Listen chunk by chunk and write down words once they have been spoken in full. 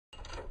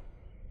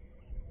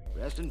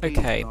Rest in peace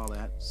Okay, and all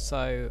that.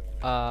 so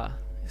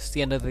it's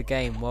the end of the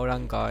game. Well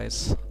done,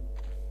 guys.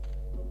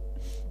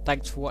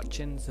 Thanks for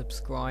watching.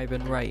 Subscribe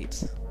and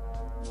rate.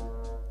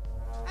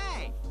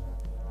 Hey!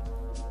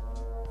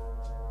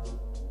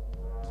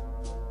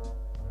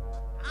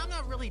 I'm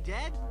not really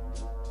dead.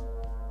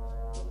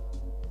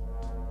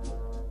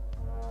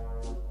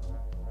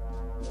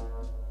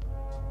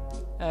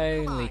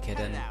 Only Cut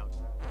kidding. it out.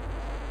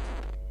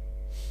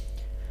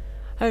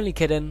 Only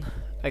kidding.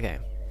 Okay.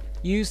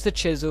 Use the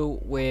chisel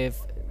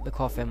with the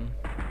coffin.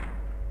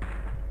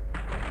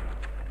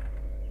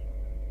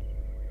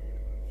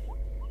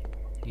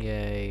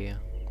 Yay.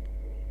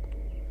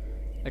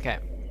 Okay.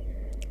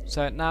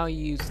 So now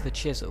use the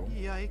chisel.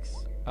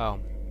 Yikes. Oh.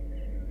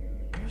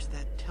 Where's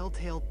that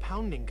telltale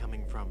pounding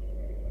coming from?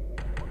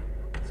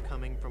 It's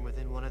coming from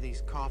within one of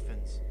these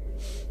coffins.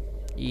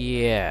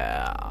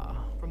 Yeah.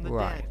 From the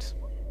Right.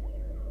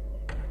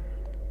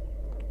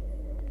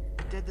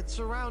 Dead that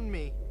surround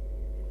me.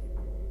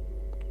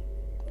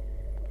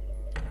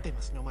 They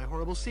must know my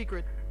horrible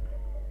secret.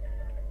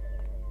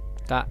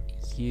 That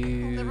They'll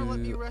never let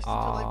me you rest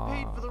until I've are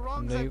paid for the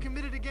wrongs I've noob.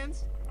 committed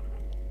against.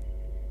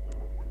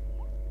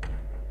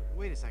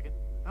 Wait a second.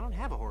 I don't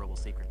have a horrible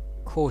secret.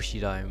 Of course you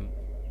don't.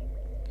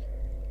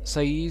 So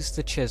use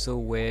the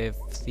chisel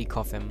with the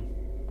coffin.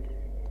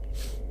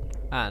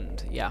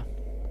 And yeah.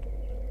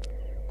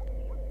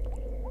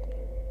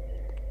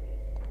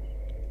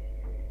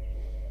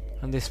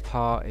 And this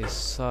part is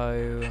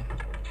so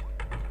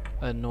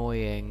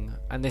annoying.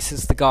 And this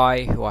is the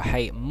guy who I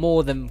hate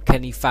more than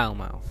Kenny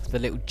Foulmouth, the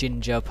little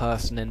ginger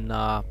person in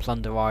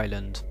Plunder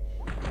Island.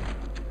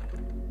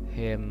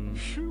 Him.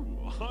 Phew,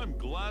 I'm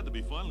glad to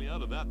be finally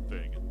out of that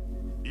thing.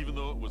 Even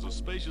though it was a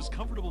spacious,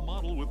 comfortable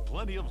model with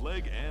plenty of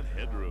leg and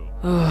headroom.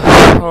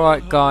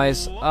 Alright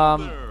guys,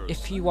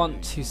 if you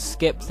want to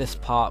skip this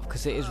part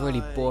because it is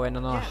really boring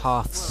and I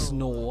half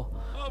snore,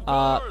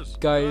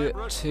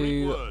 go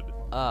to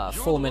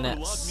 4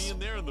 minutes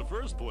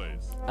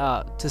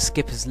to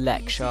skip his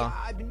lecture.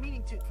 I've been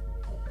meaning to.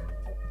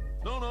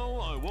 No,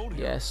 I won't.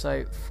 Yeah,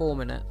 so 4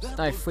 minutes.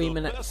 No, 3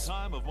 minutes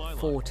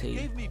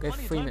 40. Go for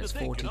 3 minutes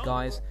 40,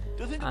 guys,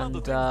 and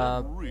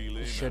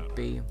it should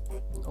be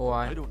I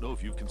alright. don't know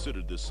if you've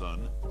considered this,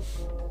 son,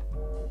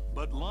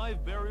 but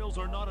live burials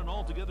are not an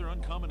altogether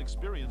uncommon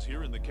experience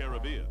here in the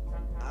Caribbean.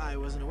 I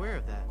wasn't aware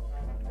of that.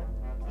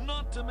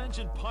 Not to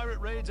mention pirate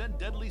raids and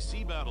deadly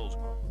sea battles,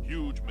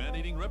 huge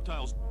man-eating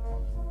reptiles,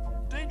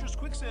 dangerous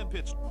quicksand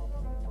pits,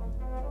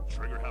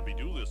 trigger-happy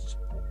duelists,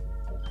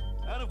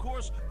 and of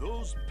course,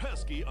 those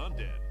pesky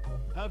undead.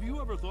 Have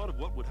you ever thought of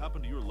what would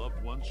happen to your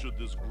loved ones should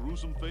this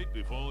gruesome fate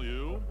befall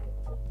you?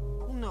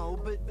 No,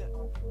 but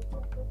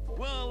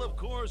Well, of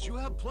course, you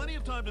have plenty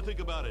of time to think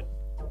about it.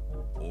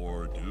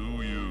 Or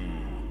do you?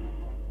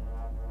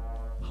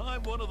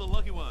 I'm one of the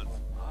lucky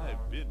ones.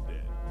 I've been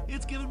dead.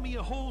 It's given me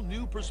a whole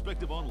new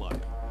perspective on life.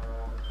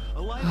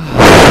 A life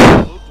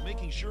devoted to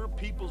making sure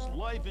people's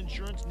life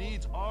insurance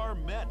needs are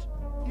met.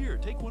 Here,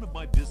 take one of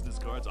my business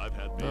cards I've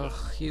had made up.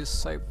 Ugh, he's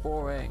so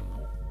boring.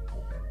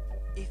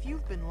 if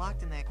you've been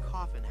locked in that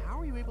coffin, how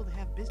are you able to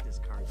have business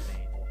cards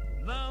made?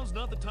 Now's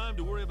not the time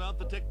to worry about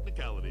the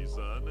technicalities,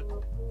 son.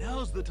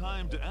 Now's the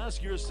time to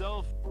ask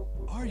yourself,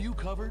 are you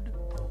covered?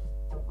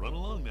 Run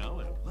along now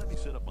and let me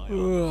set up my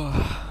own.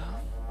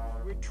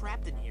 We're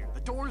trapped in here.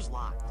 The door's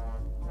locked.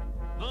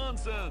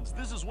 Nonsense!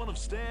 This is one of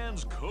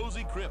Stan's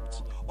cozy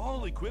crypts,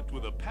 all equipped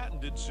with a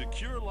patented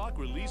secure lock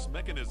release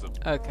mechanism.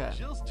 Okay.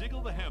 Just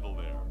jiggle the handle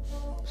there.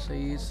 So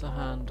use the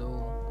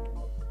handle.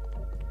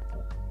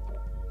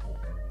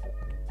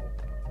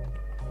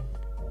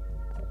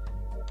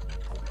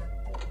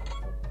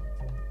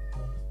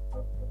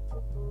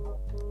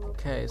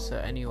 Okay, so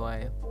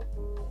anyway.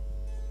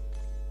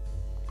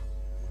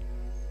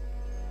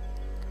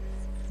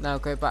 Now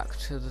go back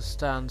to the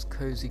Stan's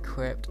cozy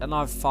crypt, and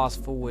I've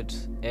fast forward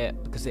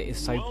it because it is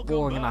so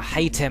boring and I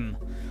hate him.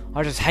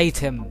 I just hate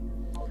him.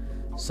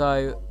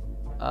 So,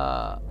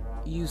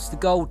 use the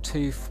gold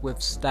tooth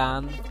with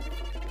Stan.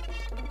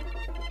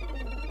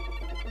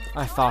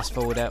 I fast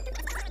forward it.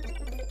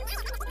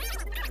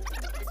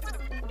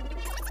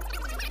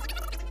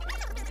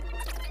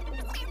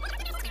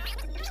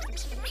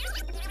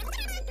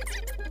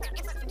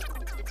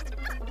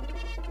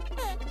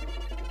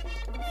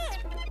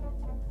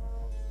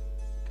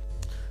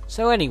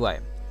 So anyway,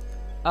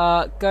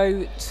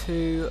 go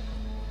to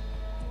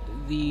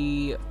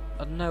the,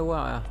 I don't know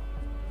where,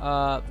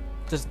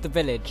 the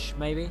village,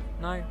 maybe?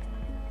 No?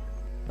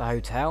 The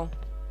hotel?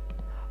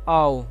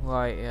 Oh,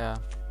 right, yeah.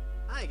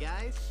 Hi,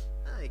 guys.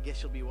 I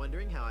guess you'll be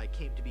wondering how I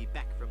came to be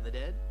back from the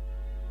dead.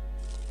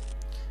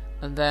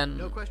 And then,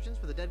 No questions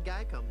for the dead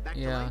guy come back to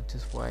yeah, life?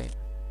 just wait.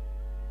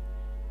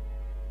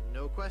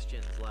 No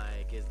questions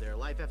like, is there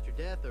life after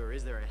death or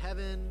is there a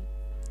heaven?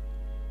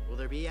 Will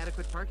there be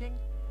adequate parking?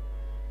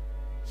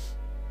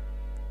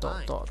 Dot,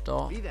 Fine. dot,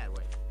 dot. Be that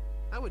way.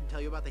 I wouldn't tell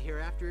you about the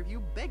hereafter if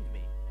you begged me.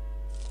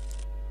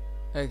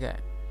 Okay.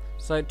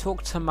 So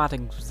talk to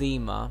Madame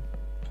Zima.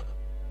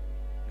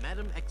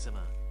 Madam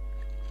Eczema.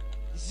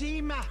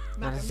 Zima,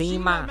 Madam Zima.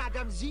 Zima,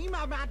 Madam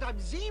Zima, Madam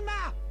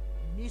Zima,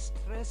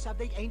 mistress of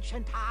the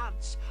ancient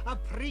arts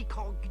of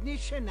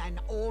precognition and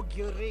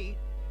augury,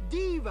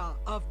 diva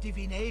of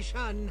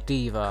divination.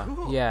 Diva.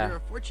 Cool, Yeah. you're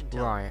a fortune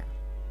teller. Right.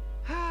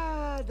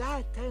 Ah,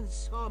 that and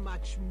so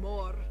much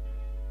more.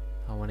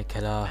 I want to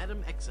kill her.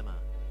 Madam Eczema.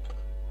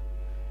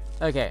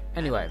 Okay.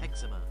 Anyway. Madam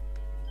Eczema.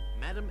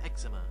 Madam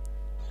Eczema.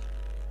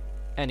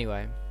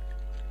 Anyway.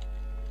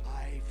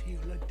 I feel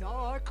a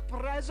dark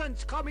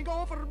presence coming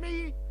over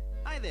me.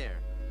 Hi there.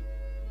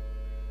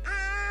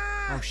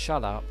 Ah! Oh,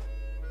 shut up.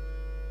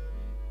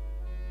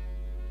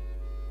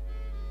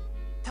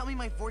 Tell me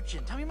my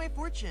fortune. Tell me my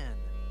fortune.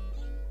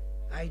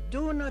 I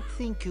do not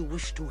think you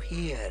wish to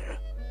hear.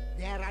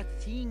 There are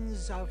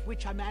things of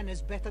which a man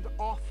is better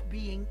off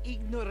being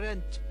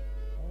ignorant.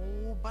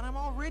 Oh, but I'm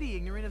already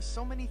ignorant of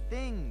so many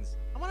things.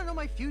 I want to know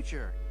my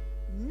future.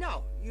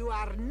 No, you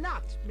are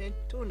not meant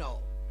to know.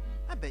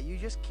 I bet you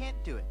just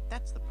can't do it.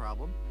 That's the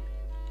problem.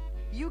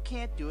 You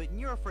can't do it, and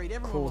you're afraid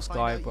everyone will Course, find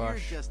out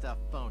Guybrush. you're just a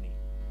phony.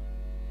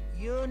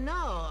 You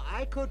know,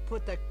 I could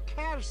put a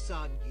curse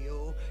on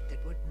you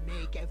that would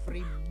make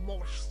every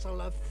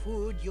morsel of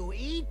food you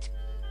eat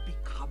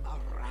become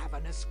a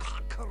ravenous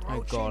cockroach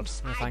Oh God, no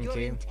inside thank your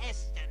you.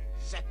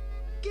 intestines,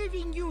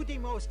 giving you the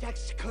most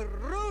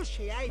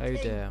excruciating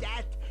Oh, dear.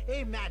 death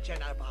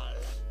imaginable.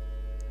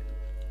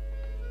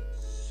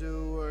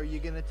 So, are you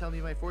gonna tell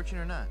me my fortune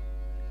or not?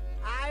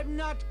 I'm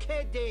not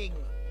kidding.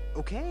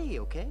 Okay,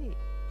 okay.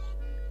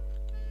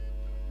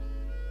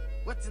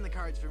 What's in the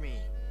cards for me?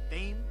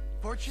 Fame?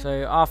 Fortune?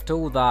 So after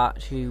all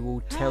that, she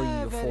will tell you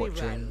your Very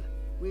fortune. well.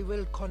 We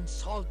will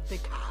consult the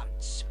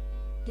cards.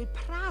 The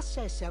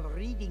process of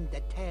reading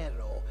the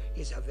tarot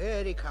is a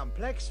very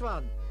complex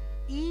one.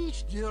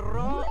 Each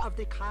draw of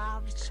the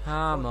cards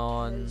Come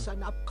on. foretells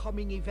an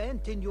upcoming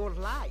event in your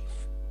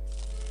life.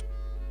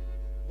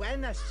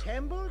 When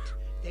assembled,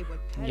 they will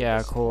tell Yeah,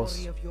 the of course.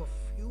 story of your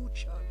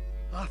future.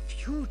 A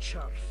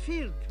future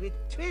filled with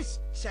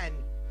twists and...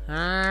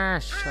 Ah,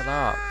 shut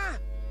up. Ah!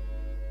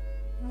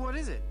 What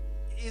is it?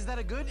 Is that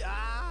a good?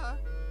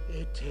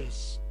 It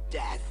is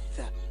death.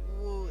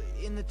 Well,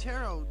 in the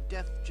tarot,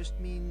 death just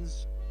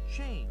means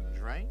change,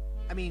 right?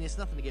 I mean, it's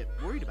nothing to get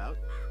worried about,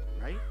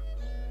 right?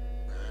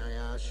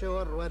 Yeah,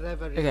 sure,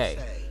 whatever you Okay,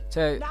 say.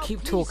 so Now keep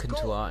please talking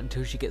go. to her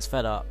until she gets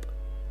fed up.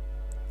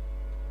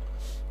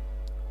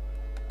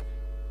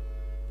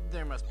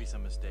 There must be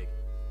some mistake.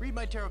 Read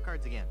my tarot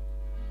cards again.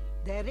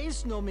 There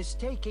is no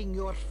mistaking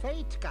your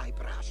fate,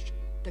 Guybrush.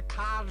 The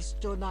cards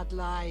do not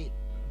lie.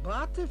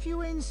 But if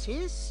you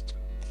insist,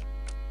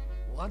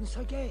 once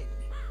again,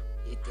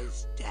 it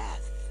is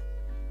death.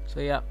 So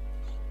yeah.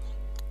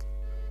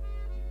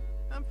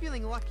 I'm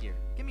feeling luckier.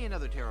 Give me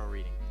another tarot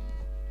reading.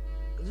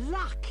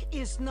 Luck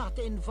is not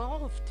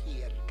involved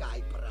here,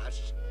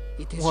 Guybrush.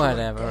 It is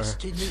Whatever. your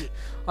destiny.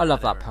 I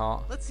love that Whatever.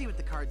 part. Let's see what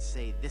the cards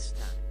say this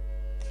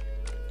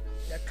time.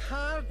 The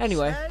card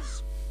Anyway.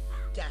 says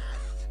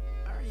death.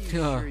 Are you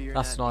Yeah, sure you're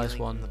that's a not nice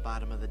dealing one. from the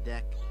bottom of the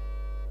deck?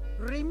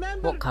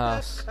 Remember What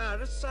curse? the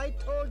curse I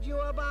told you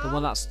about? The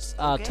one that's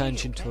Okay,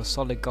 turns into a okay.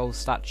 solid gold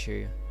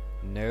statue.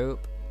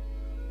 Nope.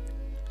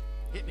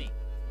 Hit me.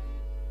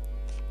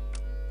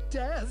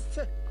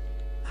 Death.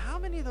 How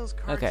many of those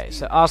cards Okay, do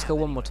so you ask her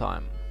have one more anyway?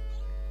 time.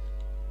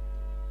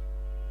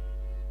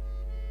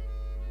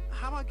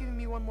 How about giving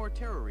me one more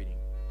tarot reading?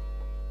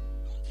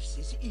 This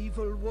is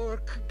evil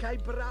work,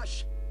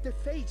 Guybrush. The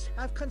fates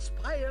have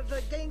conspired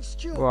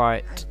against you.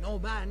 Right. And no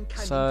man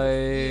can So,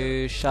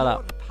 interfere. shut Your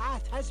up.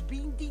 path has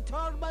been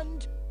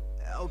determined.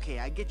 Okay,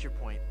 I get your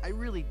point. I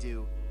really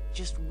do.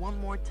 Just one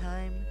more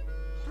time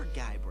for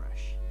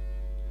Guybrush.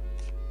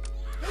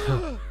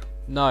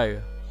 No. Let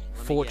me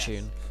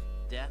Fortune.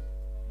 guess. Death?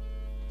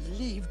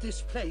 Leave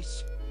this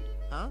place.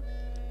 Huh?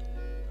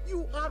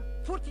 You are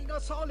putting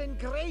us all in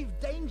grave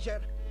danger.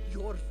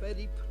 Your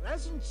very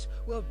presence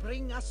will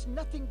bring us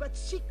nothing but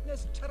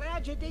sickness,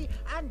 tragedy,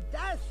 and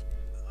death.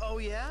 Oh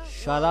yeah?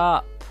 Shut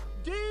up,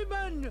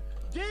 Demon!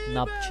 Demon!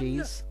 nub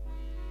cheese.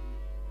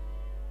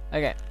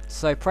 Okay,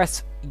 so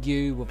press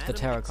U with the Madam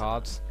tarot Eczema.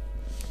 cards.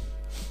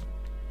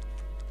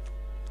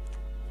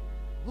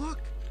 Look!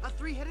 A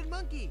three-headed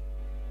monkey!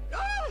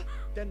 Ah!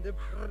 Then the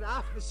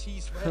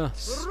prophecies Huh, went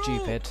through.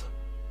 stupid.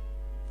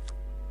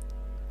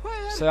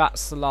 Where? So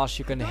that's the last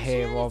you're going to don't see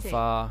hear of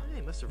anything.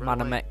 Hey, must have run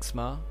Madam away.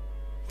 Eczema.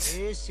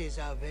 This is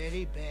a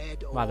very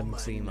bad Madam omen.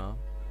 Zima.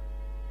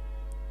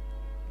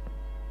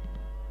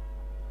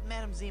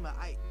 Madam Zima,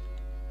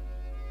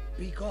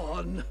 Be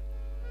gone.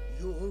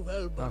 You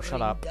will bring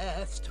shut up.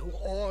 death to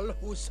all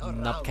who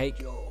surround Nutcake.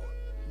 you.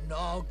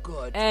 No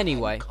good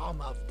Anyway. can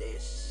come of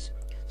this.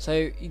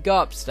 So you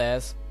go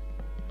upstairs.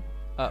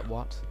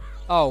 What?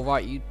 Oh,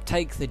 right, you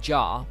take the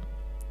jar.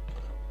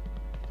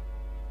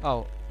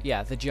 Oh,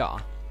 yeah, the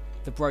jar.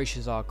 The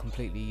brochures are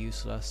completely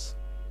useless.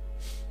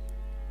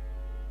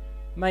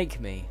 Make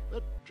me.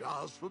 That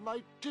jar's for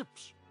my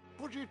tips.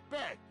 Put it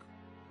back.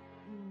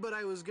 but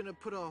I was gonna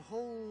put a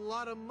whole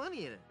lot of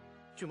money in it.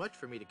 Too much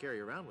for me to carry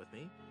around with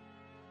me.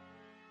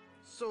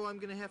 So I'm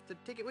gonna have to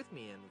take it with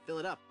me and fill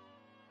it up.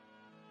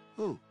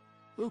 Oh,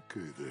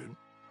 Okay then.